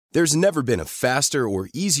There's never been a faster or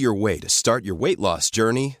easier way to start your weight loss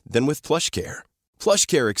journey than with PlushCare.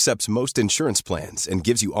 PlushCare accepts most insurance plans and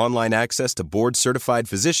gives you online access to board-certified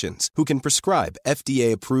physicians who can prescribe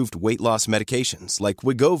FDA-approved weight loss medications like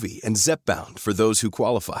Wegovy and Zepbound for those who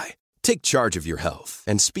qualify. Take charge of your health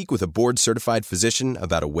and speak with a board-certified physician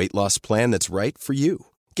about a weight loss plan that's right for you.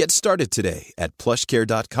 Get started today at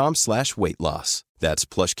plushcare.com/weight-loss. That's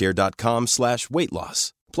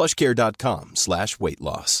plushcare.com/weight-loss.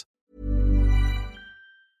 plushcare.com/weight-loss.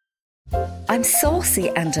 I'm saucy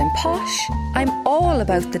and I'm posh. I'm all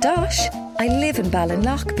about the dosh. I live in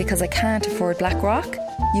Ballinlough because I can't afford Blackrock.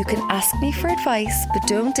 You can ask me for advice, but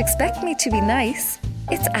don't expect me to be nice.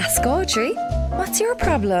 It's Ask Audrey. What's your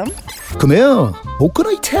problem? Come here. How can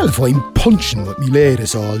I tell if I'm punching with me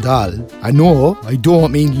latest old doll? I know, I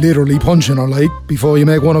don't mean literally punching her like before you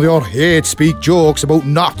make one of your hate-speak jokes about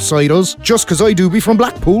not-siders just 'cause I do be from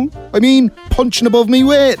Blackpool. I mean, punching above me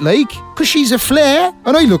weight like, 'cause she's a flare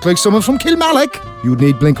and I look like someone from Kilmallock. You'd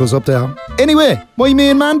need blinkers up there. Anyway, my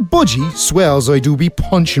main man Budgie swears I do be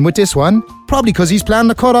punching with this one. Probably 'cause he's planning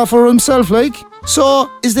to cut off for himself like. So,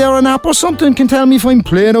 is there an app or something can tell me if I'm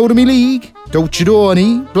playing out of me league? Don't you know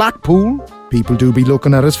any? Blackpool? People do be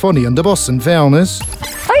looking at us funny on the bus, in fairness.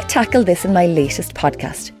 I tackled this in my latest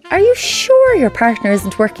podcast. Are you sure your partner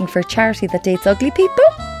isn't working for a charity that dates ugly people?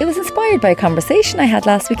 It was inspired by a conversation I had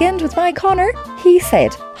last weekend with my Connor. He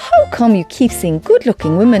said, how come you keep seeing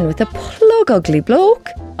good-looking women with a plug ugly bloke?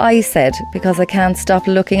 I said, because I can't stop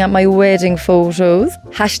looking at my wedding photos.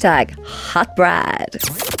 #HotBrad.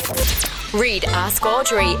 Read Ask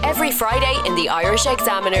Audrey every Friday in the Irish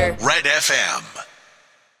Examiner. Red FM.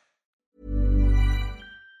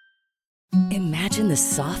 Imagine the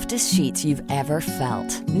softest sheets you've ever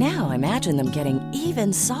felt. Now imagine them getting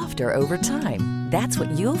even softer over time. That's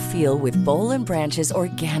what you'll feel with Boll & Branch's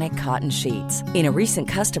organic cotton sheets. In a recent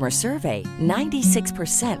customer survey,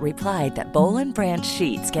 96% replied that Boll & Branch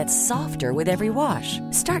sheets get softer with every wash.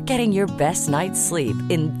 Start getting your best night's sleep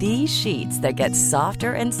in these sheets that get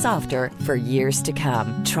softer and softer for years to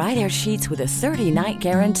come. Try their sheets with a 30-night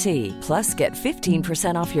guarantee. Plus, get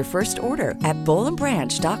 15% off your first order at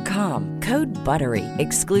bollandbranch.com. Code BUTTERY.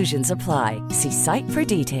 Exclusions apply. See site for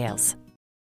details.